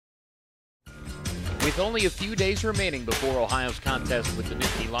With only a few days remaining before Ohio's contest with the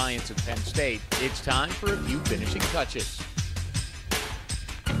Nittany Lions at Penn State, it's time for a few finishing touches.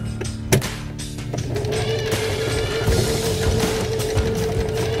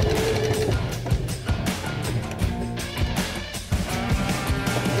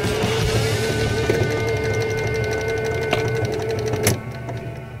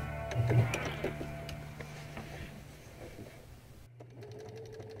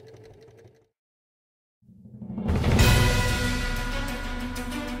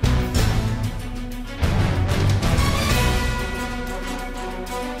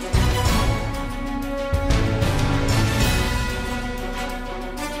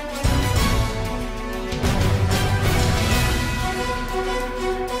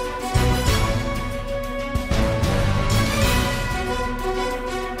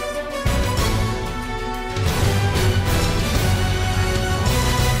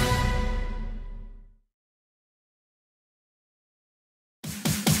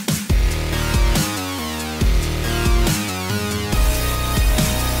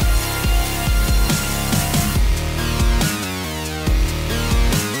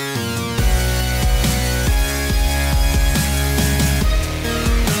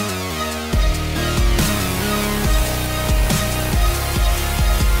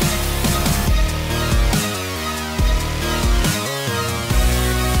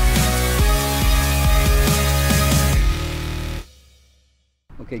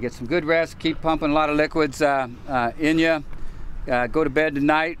 Okay, get some good rest, keep pumping a lot of liquids in you. Go to bed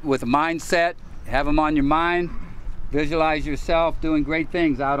tonight with a mindset, have them on your mind. Visualize yourself doing great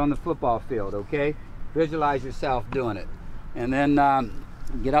things out on the football field, okay? Visualize yourself doing it. And then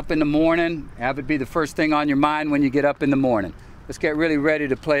get up in the morning, have it be the first thing on your mind when you get up in the morning. Let's get really ready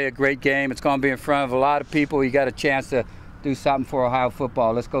to play a great game. It's going to be in front of a lot of people. You got a chance to do something for Ohio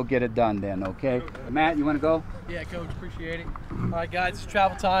football. Let's go get it done then, okay? Matt, you want to go? Yeah, Coach, appreciate it. All right, guys, it's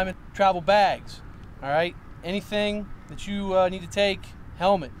travel time and travel bags. All right, anything that you need to take: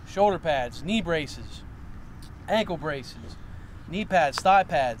 helmet, shoulder pads, knee braces, ankle braces, knee pads, thigh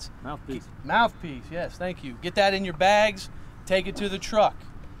pads. Mouthpiece. Mouthpiece, yes, thank you. Get that in your bags, take it to the truck.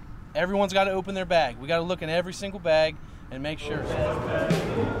 Everyone's got to open their bag. We got to look in every single bag and make sure.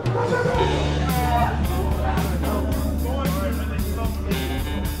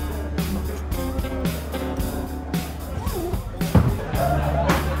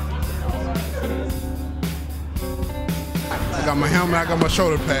 I got my helmet, I got my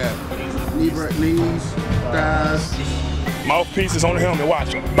shoulder pad. Knees, thighs. Mouthpiece is on the helmet,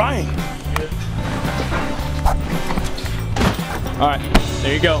 watch. Bang! All right,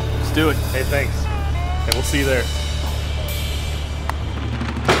 there you go. Let's do it. Hey, thanks. And we'll see you there.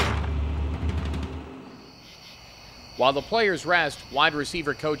 While the players rest, wide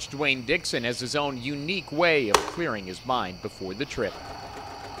receiver coach Dwayne Dixon has his own unique way of clearing his mind before the trip.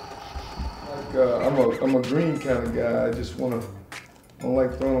 I'm a green kind of guy. I don't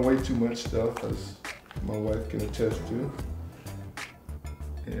like throwing away too much stuff, as my wife can attest to.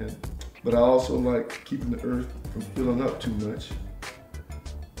 But I also like keeping the earth from filling up too much.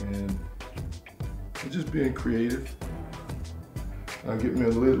 And just being creative. I get me a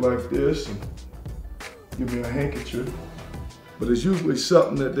lid like this and give me a handkerchief. But it's usually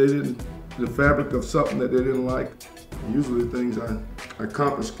something that the fabric of something that they didn't like. Usually things I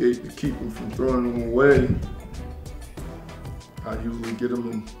confiscate to keep them from throwing them away. I usually get them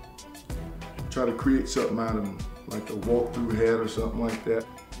and try to create something out of them, like a walk-through hat or something like that.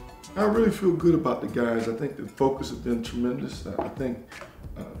 I really feel good about the guys. I think the focus has been tremendous. I think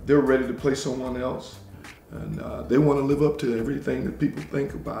they're ready to play someone else, and they want to live up to everything that people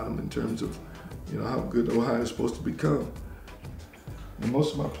think about them in terms of, how good Ohio is supposed to become. And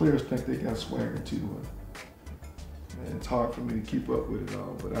most of my players think they got swagger too. And it's hard for me to keep up with it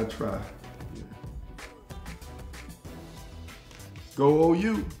all, but I try. Yeah. Go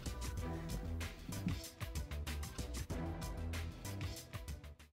OU!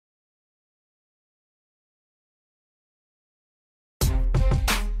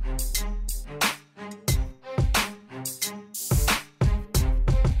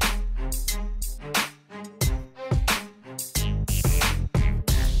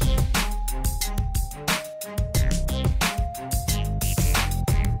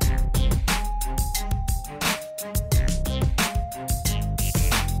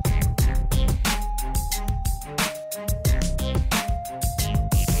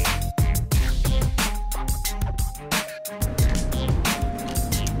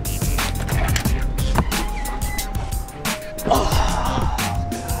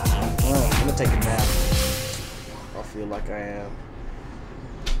 Take a nap. I feel like I am.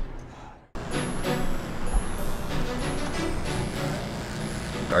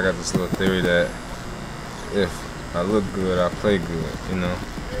 I got this little theory that if I look good, I play good, you know.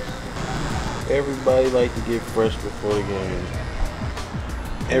 Everybody like to get fresh before the game.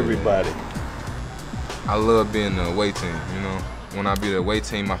 Everybody. I love being the away team, you know. When I be the away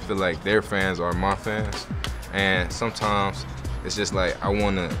team, I feel like their fans are my fans. And sometimes it's just like I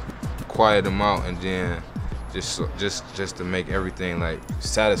want to quiet them out and then just to make everything like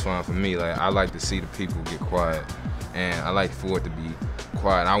satisfying for me. Like I like to see the people get quiet, and I like for it to be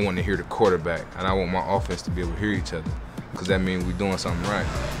quiet. I want to hear the quarterback, and I want my offense to be able to hear each other, because that means we're doing something right.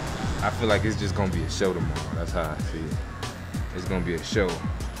 I feel like it's just gonna be a show tomorrow. That's how I see it. It's gonna be a show.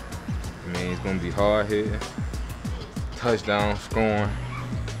 I mean, it's gonna be hard hitting, touchdown, scoring,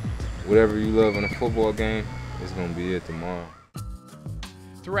 whatever you love in a football game. It's gonna be it tomorrow.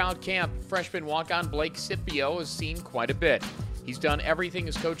 Throughout camp, freshman walk-on Blake Scipio has seen quite a bit. He's done everything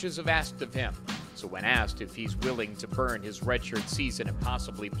his coaches have asked of him. So when asked if he's willing to burn his redshirt season and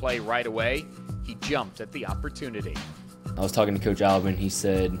possibly play right away, he jumped at the opportunity. I was talking to Coach Albin. He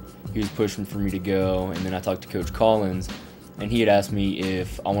said he was pushing for me to go, and then I talked to Coach Collins, and he had asked me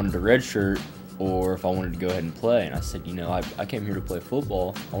if I wanted a redshirt or if I wanted to go ahead and play. And I said, you know, I came here to play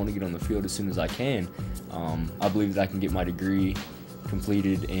football. I want to get on the field as soon as I can. I believe that I can get my degree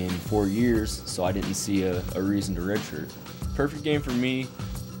completed in 4 years, so I didn't see a reason to redshirt. Perfect game for me.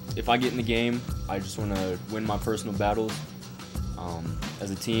 If I get in the game, I just want to win my personal battles. As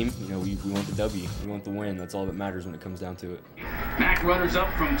a team, you know, we want the W. We want the win. That's all that matters when it comes down to it. MAC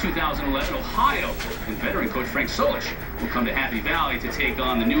runners-up from 2011, Ohio, and veteran coach Frank Solich will come to Happy Valley to take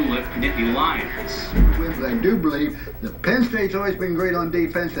on the new Nittany Lions. I do believe that Penn State's always been great on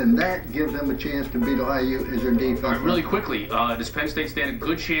defense, and that gives them a chance to beat Ohio as their defense. All right, really quickly, does Penn State stand a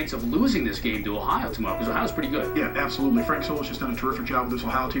good chance of losing this game to Ohio tomorrow? Because Ohio's pretty good. Yeah, absolutely. Frank Solich has done a terrific job with this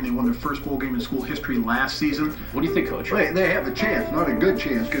Ohio team. They won their first bowl game in school history last season. What do you think, Coach? They have a chance, not a good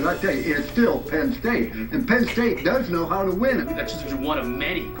chance, because I tell you, it's still Penn State, and Penn State does know how to win it. That's just one of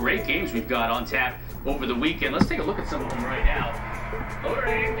many great games we've got on tap over the weekend. Let's take a look at some of them right now. Notre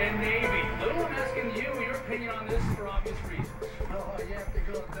Dame and Navy. Lou, I'm asking you your opinion on this for obvious reasons. Oh, you have to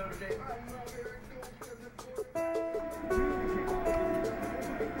go with Notre Dame.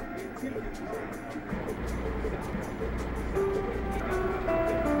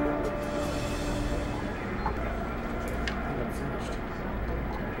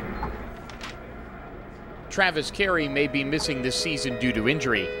 Travis Carey may be missing this season due to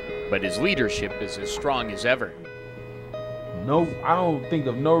injury, but his leadership is as strong as ever. No, I don't think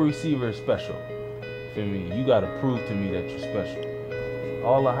of no receiver as special. Feel me? You got to prove to me that you're special.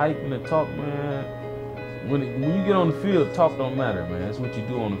 All the hype and the talk, man. When you get on the field, talk don't matter, man. That's what you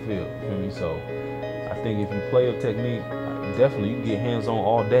do on the field. Feel me? So I think if you play a technique, definitely you can get hands-on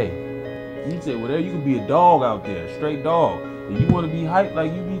all day. You can say whatever. You can be a dog out there, straight dog. If you want to be hyped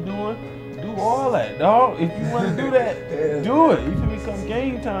like you be doing, do all that, dog. If you want to do that, do it. You feel me? Come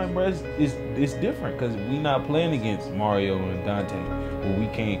game time, bro, it's different because we not playing against Mario and Dante. Well, we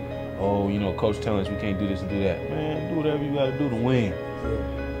can't. Oh, you know, coach telling us we can't do this and do that. Man, do whatever you got to do to win.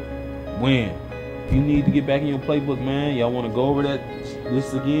 Win. If you need to get back in your playbook, man, y'all want to go over that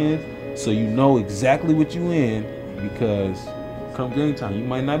list again so you know exactly what you in, because come game time, you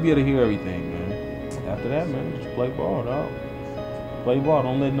might not be able to hear everything, man. After that, man, just play ball, dog. Play ball.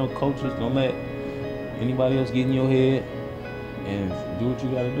 Don't let no coaches, don't let anybody else get in your head, and do what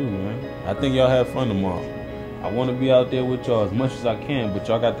you got to do, man. I think y'all have fun tomorrow. I want to be out there with y'all as much as I can, but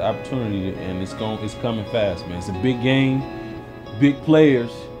y'all got the opportunity, and it's coming fast, man. It's a big game. Big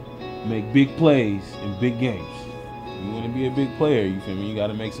players make big plays in big games. You want to be a big player, you feel me? You got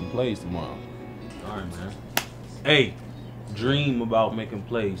to make some plays tomorrow. All right, man. Hey, dream about making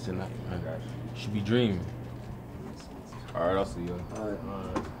plays tonight, man. You should be dreaming. All right, I'll see you. All right.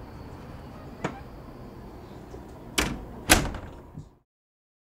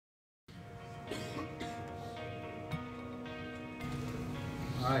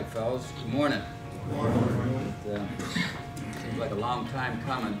 All right, fellas. Good morning. Good morning. Seems like a long time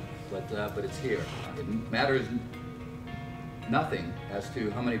coming, but it's here. It matters nothing as to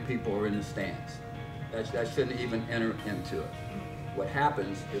how many people are in the stands. That shouldn't even enter into it. What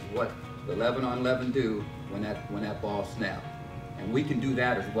happens is what the 11-on-11 do when that ball snaps. And we can do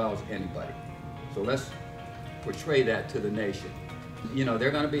that as well as anybody. So let's portray that to the nation. You know,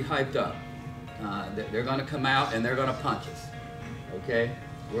 they're going to be hyped up. They're going to come out and they're going to punch us, okay?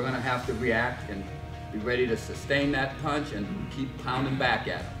 We're going to have to react and be ready to sustain that punch and keep pounding back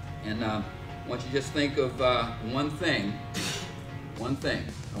at them. And I want you to just think of one thing.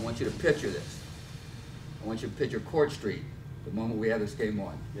 I want you to picture this. I want you to picture Court Street the moment we have this game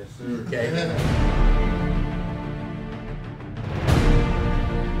on. Yes, sir. Okay?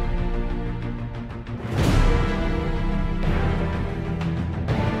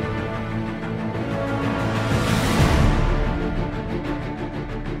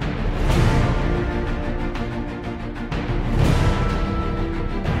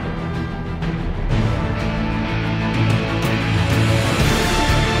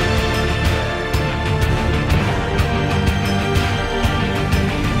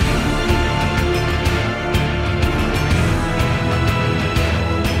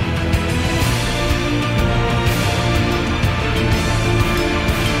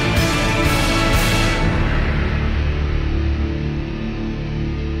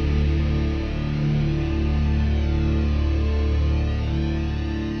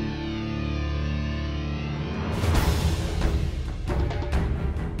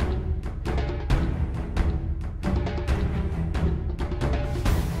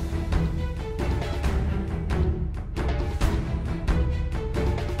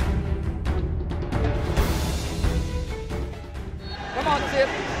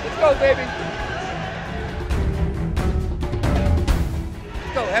 go, baby.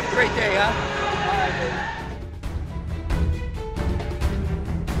 Let's go. Have a great day, huh?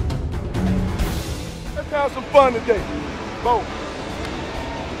 Let's have some fun today. Both.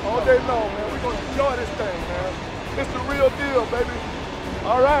 All day long, man. We're going to enjoy this thing, man. It's the real deal, baby.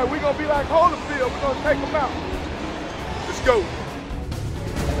 All right, we're going to be like Holyfield. We're going to take them out. Let's go.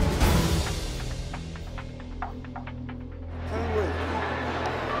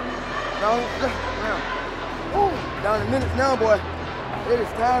 Down in minutes now, boy. It is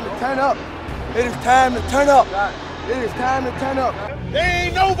time to turn up. It is time to turn up. It is time to turn up. They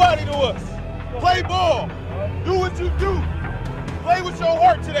ain't nobody to us. Play ball. Do what you do. Play with your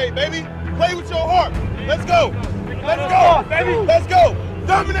heart today, baby. Play with your heart. Let's go. Let's go, baby. Let's go.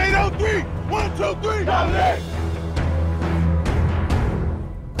 Dominate on 3. 1, 2, 3. Dominate.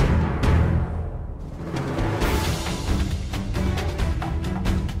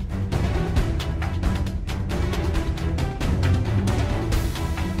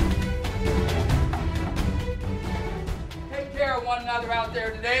 One another out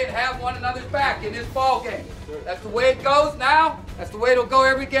there today and have one another's back in this ball game. That's the way it goes now. That's the way it'll go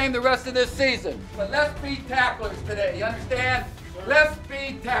every game the rest of this season. But let's be tacklers today. You understand? Let's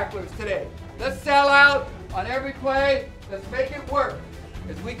be tacklers today. Let's sell out on every play. Let's make it work.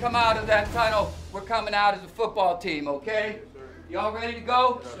 As we come out of that tunnel, we're coming out as a football team, okay? Y'all ready to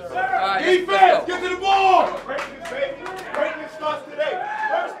go? Yes, sir. All right, defense, get to the ball. Greatness, baby. Greatness starts today.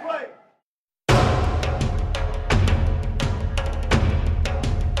 First play.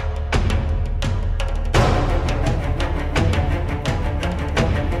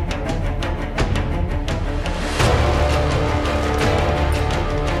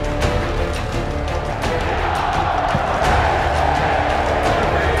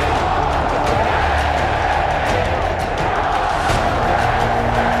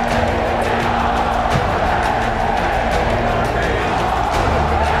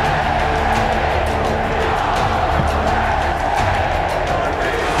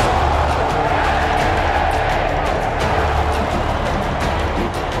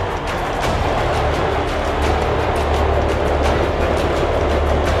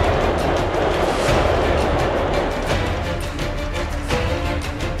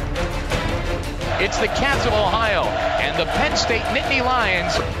 It's the Cats of Ohio and the Penn State Nittany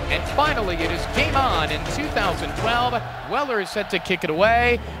Lions. And finally, it is game on in 2012. Weller is set to kick it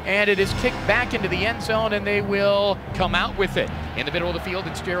away, and it is kicked back into the end zone, and they will come out with it. In the middle of the field,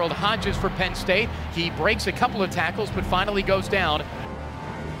 it's Gerald Hodges for Penn State. He breaks a couple of tackles, but finally goes down.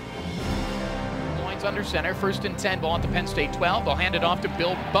 Loins under center, 1st and 10, ball at the Penn State 12. They'll hand it off to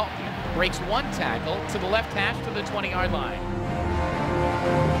Bill Belton. Breaks one tackle to the left hash to the 20-yard line.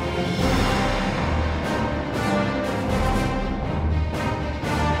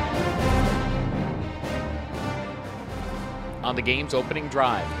 On the game's opening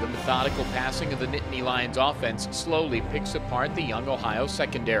drive, the methodical passing of the Nittany Lions offense slowly picks apart the young Ohio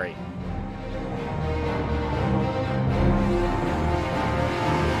secondary.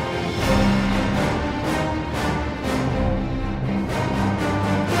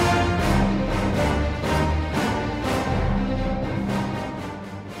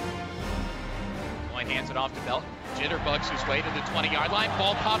 Loin hands it off to Belton. Jitterbugs his way to the 20-yard line.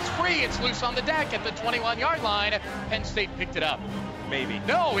 Ball pops free. It's loose on the deck at the 21-yard line. Penn State picked it up. Maybe.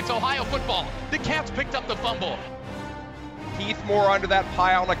 No, it's Ohio football. The Cats picked up the fumble. Keith Moore under that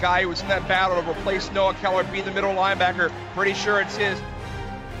pile, a guy who was in that battle to replace Noah Keller, be the middle linebacker. Pretty sure it's his.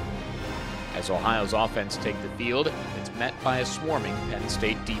 As Ohio's offense take the field, it's met by a swarming Penn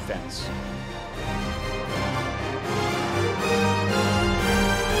State defense.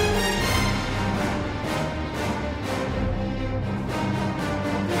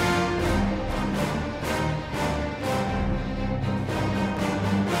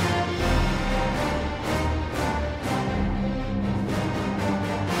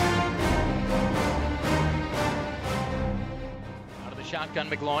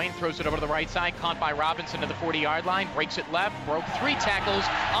 Shotgun McGloin throws it over to the right side, caught by Robinson to the 40-yard line, breaks it left, broke 3 tackles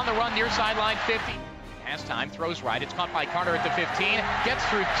on the run near sideline 50. Halftime, throws right, it's caught by Carter at the 15, gets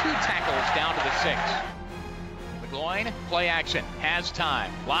through 2 tackles down to the 6. McGloin, play action, has time,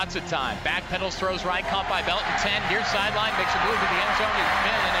 lots of time, back pedals, throws right, caught by Belton, 10, near sideline, makes a move to the end zone, is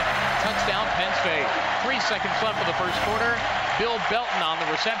in, touchdown Penn State. 3 seconds left for the first quarter. Bill Belton on the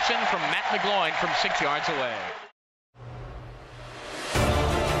reception from Matt McGloin from 6 yards away.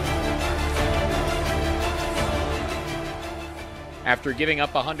 After giving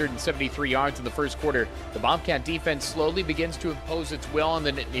up 173 yards in the first quarter, the Bobcat defense slowly begins to impose its will on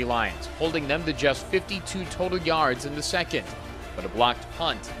the Nittany Lions, holding them to just 52 total yards in the second. but a blocked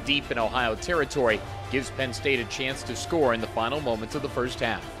punt deep in Ohio territory gives Penn State a chance to score in the final moments of the first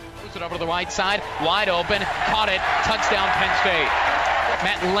half. Moves it over to the right side, wide open, caught it, touchdown Penn State.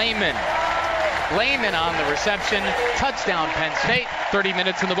 Matt Lehman on the reception, touchdown Penn State. 30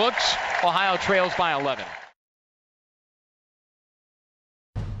 minutes in the books, Ohio trails by 11.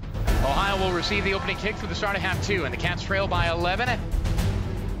 Ohio will receive the opening kick for the start of half 2, and the Cats trail by 11.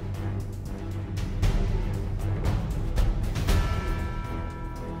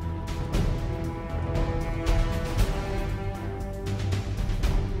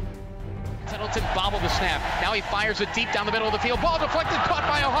 Pendleton bobbled the snap. Now he fires it deep down the middle of the field. Ball deflected, caught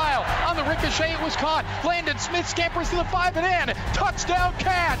by Ohio. On the ricochet, it was caught. Landon Smith scampers to the 5 and in. Touchdown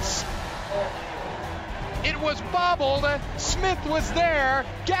Cats! It was bobbled. Smith was there,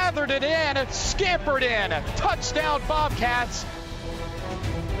 gathered it in, scampered in. Touchdown Bobcats.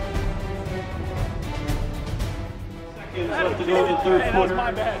 Seconds left to go in the third quarter.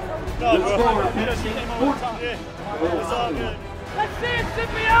 My bad. No, the score, Penn State 14. It's all good. Let's see it,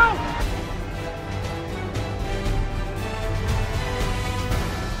 Scipio!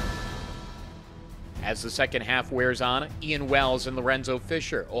 As the second half wears on, Ian Wells and Lorenzo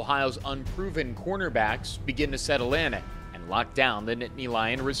Fisher, Ohio's unproven cornerbacks, begin to settle in and lock down the Nittany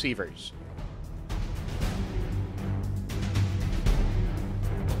Lion receivers.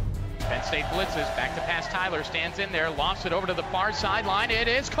 Penn State blitzes, back to pass. Tyler stands in there, lofts it over to the far sideline. It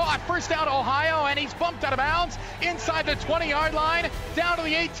is caught. First down Ohio, and he's bumped out of bounds inside the 20-yard line, down to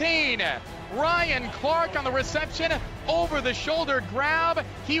the 18. Ryan Clark on the reception, over the shoulder grab.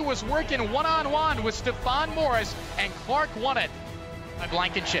 He was working one-on-one with Stephon Morris, and Clark won it.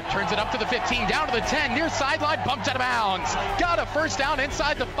 Blankenship turns it up to the 15, down to the 10, near sideline, bumped out of bounds. Got a first down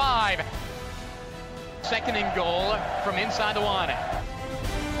inside the 5. Second and goal from inside the 1.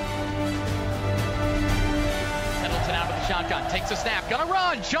 Pendleton out of the shotgun, takes a snap, gonna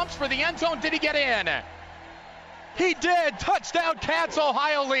run, jumps for the end zone. Did he get in? He did. Touchdown Cats.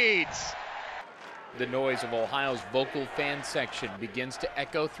 Ohio leads. The noise of Ohio's vocal fan section begins to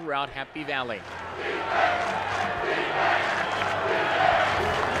echo throughout Happy Valley.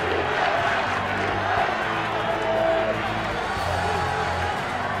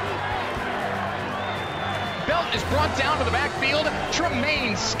 Belt is brought down to the backfield.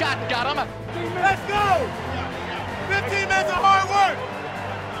 Tremaine Scott got him. Let's go! 15 minutes of hard work!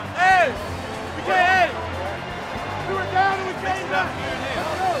 Hey! We can't hey! We were down and we came back!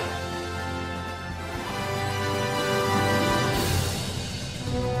 Let's go!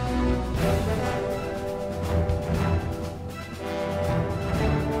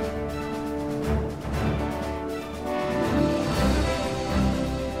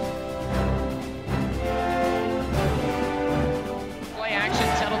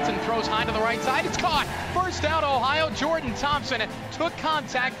 High to the right side, it's caught. First down Ohio. Jordan Thompson took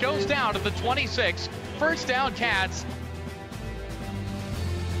contact, goes down to the 26. First down Cats.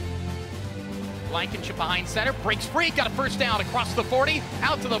 Blankenship behind center, breaks free, got a first down across the 40,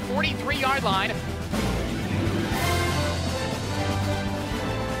 out to the 43-yard line.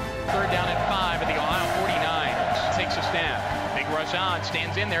 Third down and 5 at the Ohio 49. Takes a snap. Big rush on,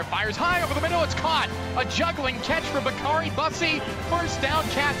 stands in there, fires high over the middle, it's caught. A juggling catch for Bakari Bussey. First down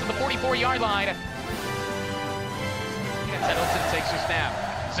Cats at the 44-yard line. Pendleton takes a snap,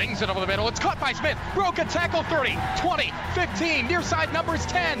 zings it over the middle, it's caught by Smith. Broke a tackle, 30, 20, 15, near side numbers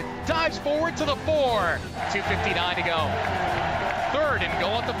 10. Dives forward to the 4. 2:59 to go. Third and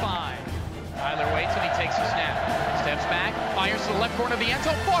goal at the 5. Tyler waits and he takes a snap. Steps back, fires to the left corner of the end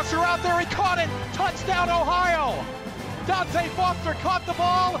zone. Foster out there, he caught it. Touchdown Ohio. Dante Foster caught the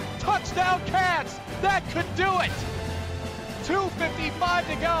ball. Touchdown Cats. That could do it. 2:55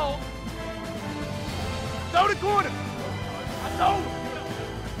 to go. Throw the corner. I know.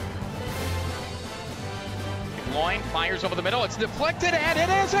 Loin fires over the middle. It's deflected and it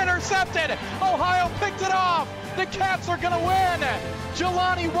is intercepted. Ohio picked it off. The Cats are going to win.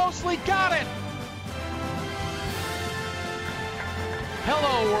 Jelani Wosley got it.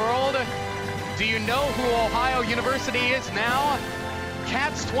 Hello, world. Do you know who Ohio University is now?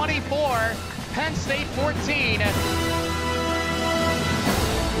 Cats 24, Penn State 14.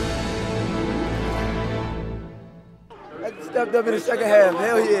 I stepped up in the second half.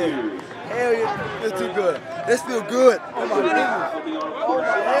 Hell yeah. Hell yeah. Feels too good. This feels good. Oh my goodness. Oh my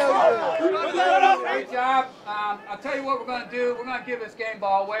hell yeah. Great job. I'll tell you what we're going to do. We're going to give this game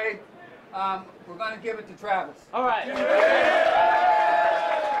ball away. We're going to give it to Travis. All right.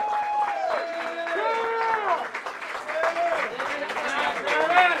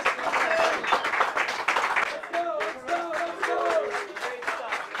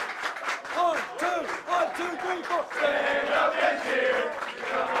 Stand up and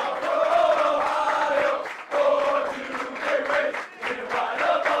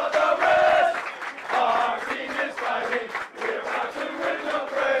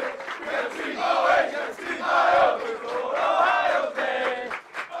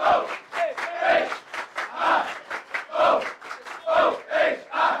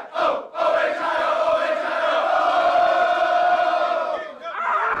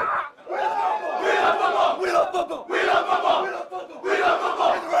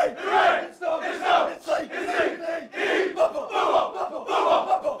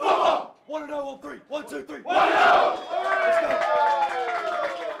 1-0 on 3. 1, 2, 3. 1-0. Let's go.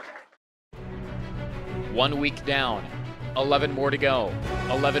 1 week down, 11 more to go,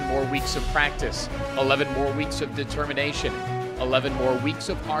 11 more weeks of practice, 11 more weeks of determination, 11 more weeks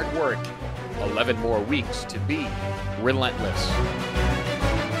of hard work, 11 more weeks to be relentless.